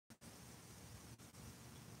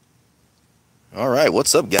All right,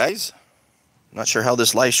 what's up, guys? Not sure how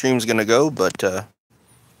this live stream is going to go, but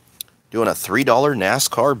doing a $3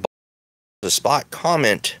 NASCAR spot.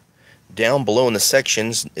 Comment down below in the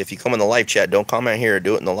sections. If you come in the live chat, don't comment here.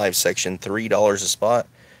 Do it in the live section. $3 a spot,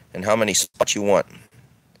 and how many spots you want.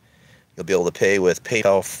 You'll be able to pay with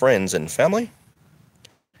PayPal friends and family.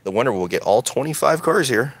 The winner will get all 25 cars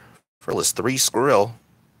here for this 3 squirrel.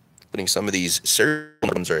 Putting some of these serial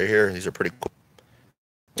ones right here. These are pretty cool.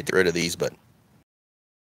 Get rid of these, but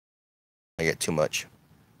I get too much.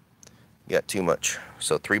 Got too much.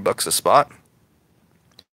 So $3 a spot.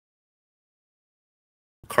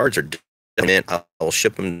 Cards are in. I'll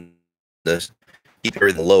ship them. Keep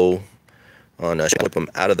everything low on ship them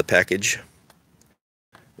out of the package.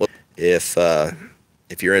 Well, if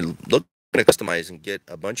you're looking to customize and get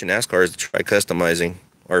a bunch of NASCARs, try customizing,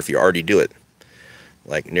 or if you already do it,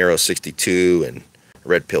 like Nero 62 and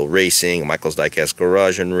Red Pill Racing, Michael's Diecast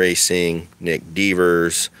Garage and Racing, Nick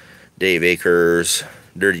Devers, Dave Akers,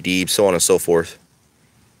 Dirty Deep, so on and so forth.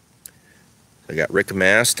 I got Rick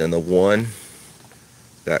Mast in the 1.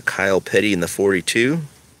 Got Kyle Petty in the 42.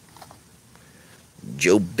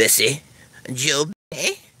 Joe Bessie in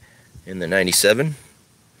the 97.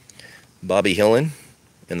 Bobby Hillen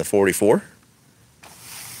in the 44.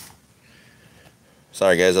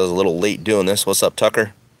 Sorry guys, I was a little late doing this. What's up,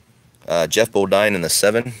 Tucker? Jeff Bodine in the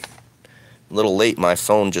 7. A little late, my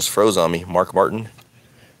phone just froze on me. Mark Martin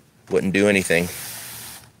wouldn't do anything.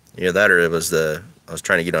 Either that or it was I was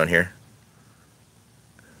trying to get on here.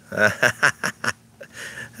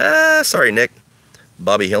 Sorry, Nick.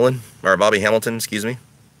 Bobby Hamilton, excuse me.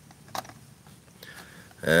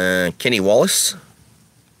 Kenny Wallace.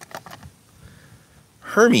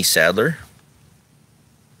 Hermie Sadler.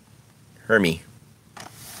 Hermie.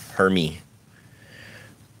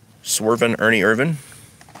 Swervin' Ernie Irvin.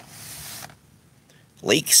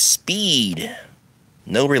 Lake Speed.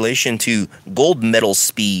 No relation to Gold Medal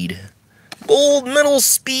Speed. Gold Medal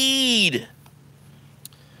Speed.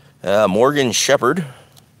 Morgan Shepherd.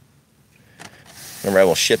 Remember, I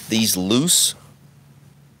will ship these loose.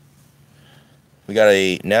 We got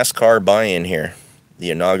a NASCAR buy-in here.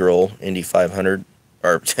 The inaugural Indy 500,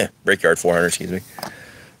 or Brickyard 400, excuse me.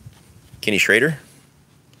 Kenny Schrader.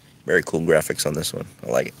 Very cool graphics on this one.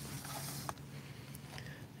 I like it.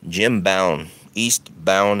 Jim Bound. East,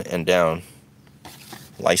 Bound, and Down.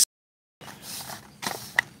 License.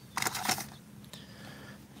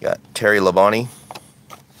 Got Terry Labonte.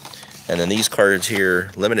 And then these cards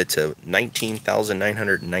here, limited to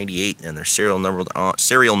 19,998, and they're serial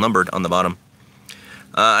numbered on the bottom.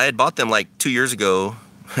 I had bought them like 2 years ago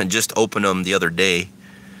and just opened them the other day.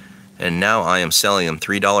 And now I am selling them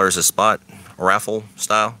 $3 a spot, raffle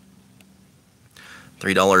style.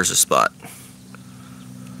 $3 a spot.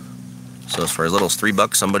 So for as little as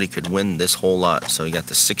 $3, somebody could win this whole lot. So you got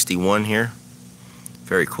the 61 here.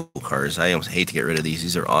 Very cool cards. I almost hate to get rid of these.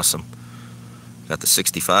 These are awesome. Got the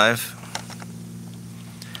 65.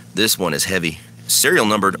 This one is heavy. Serial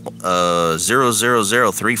numbered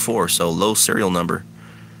 00034, so low serial number.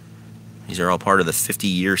 These are all part of the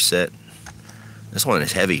 50-year set. This one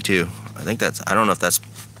is heavy too. I don't know if that's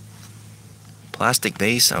plastic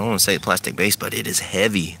base. I don't want to say plastic base, but it is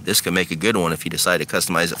heavy. This could make a good one if you decide to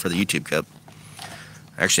customize it for the YouTube Cup.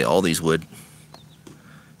 Actually, all these would.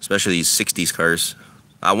 Especially these 60s cars.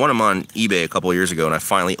 I won them on eBay a couple of years ago, and I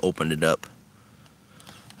finally opened it up.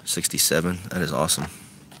 67. That is awesome.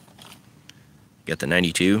 Got the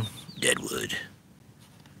 92. Deadwood.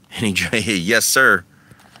 Yes, sir.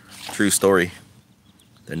 True story.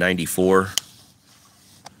 The 94.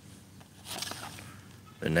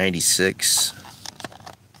 The 96.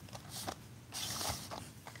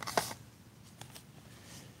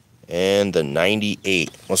 And the 98.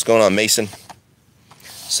 What's going on, Mason?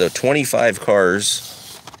 So 25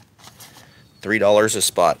 cars, $3 a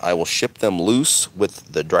spot. I will ship them loose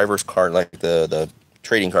with the driver's card, like the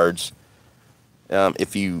trading cards.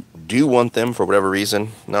 If you do want them for whatever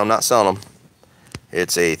reason, no, I'm not selling them.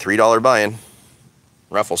 It's a $3 buy-in,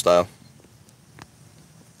 raffle style.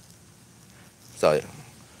 So,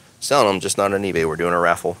 selling them, just not on eBay. We're doing a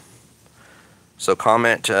raffle. So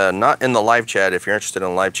comment, not in the live chat if you're interested in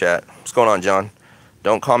the live chat. What's going on, John?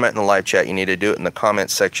 Don't comment in the live chat. You need to do it in the comment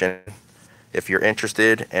section if you're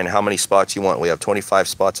interested and how many spots you want. We have 25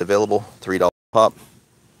 spots available, $3 pop.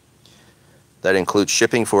 That includes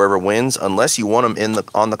shipping for whoever wins, unless you want them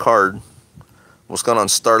on the card. What's going on,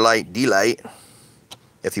 Starlight Delight?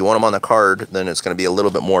 If you want them on the card, then it's going to be a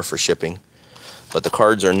little bit more for shipping. But the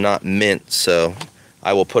cards are not mint, so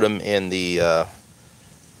I will put them in the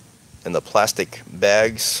plastic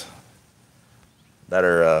bags that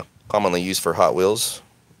are commonly used for Hot Wheels.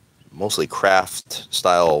 mostly craft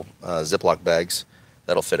style Ziploc bags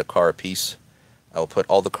that'll fit a car a piece. I will put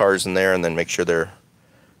all the cars in there and then make sure they're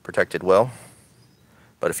protected well.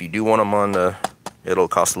 But if you do want them on the, it'll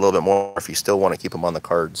cost a little bit more if you still want to keep them on the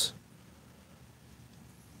cards.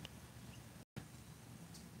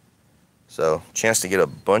 So, chance to get a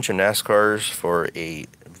bunch of NASCARs for a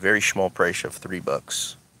very small price of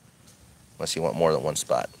 $3, unless you want more than one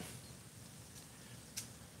spot.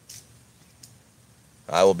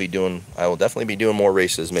 I will definitely be doing more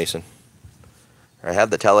races, Mason. I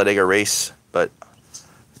had the Talladega race, but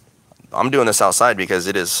I'm doing this outside because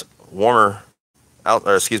it is cooler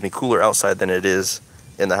outside than it is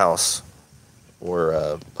in the house.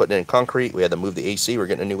 We're putting in concrete. We had to move the AC. We're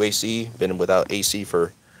getting a new AC. Been without AC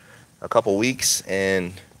for a couple weeks,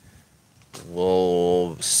 and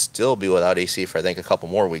we'll still be without AC for I think a couple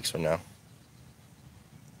more weeks from now.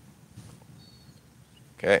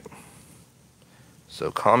 Okay. So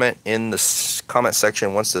comment in the comment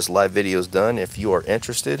section once this live video is done if you are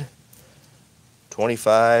interested.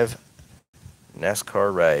 25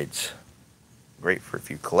 NASCAR rides. Great for if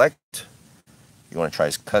you collect. You want to try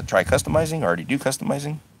customizing? Already do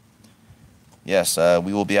customizing? Yes,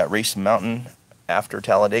 we will be at Race Mountain after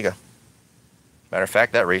Talladega. Matter of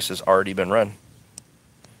fact, that race has already been run.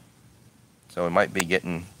 So we might be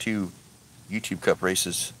getting 2 YouTube Cup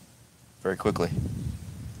races very quickly.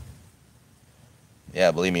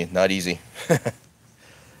 Yeah, believe me, not easy.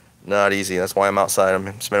 Not easy. That's why I'm outside.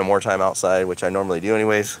 I'm spending more time outside, which I normally do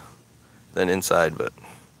anyways, than inside, but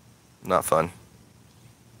not fun.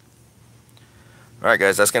 Alright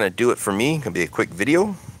guys, that's going to do it for me. It's going to be a quick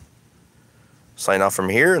video. Sign off from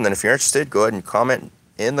here, and then if you're interested, go ahead and comment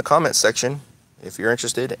in the comment section if you're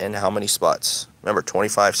interested and how many spots. Remember,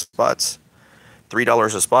 25 spots,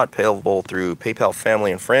 $3 a spot, payable through PayPal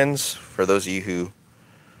Family and Friends. For those of you who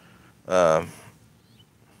what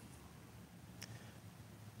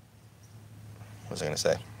was I going to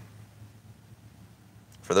say?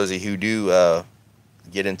 For those of you who do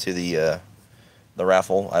get into the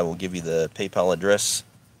raffle, I will give you the PayPal address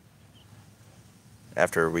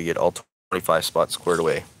after we get all 25 spots squared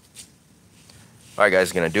away. Alright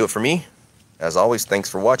guys, going to do it for me. As always, thanks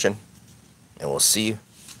for watching, and we'll see you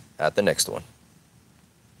at the next one.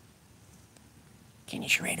 Kenny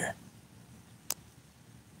Schrader.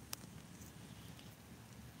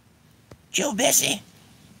 Joe Bessie.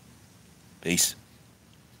 Peace.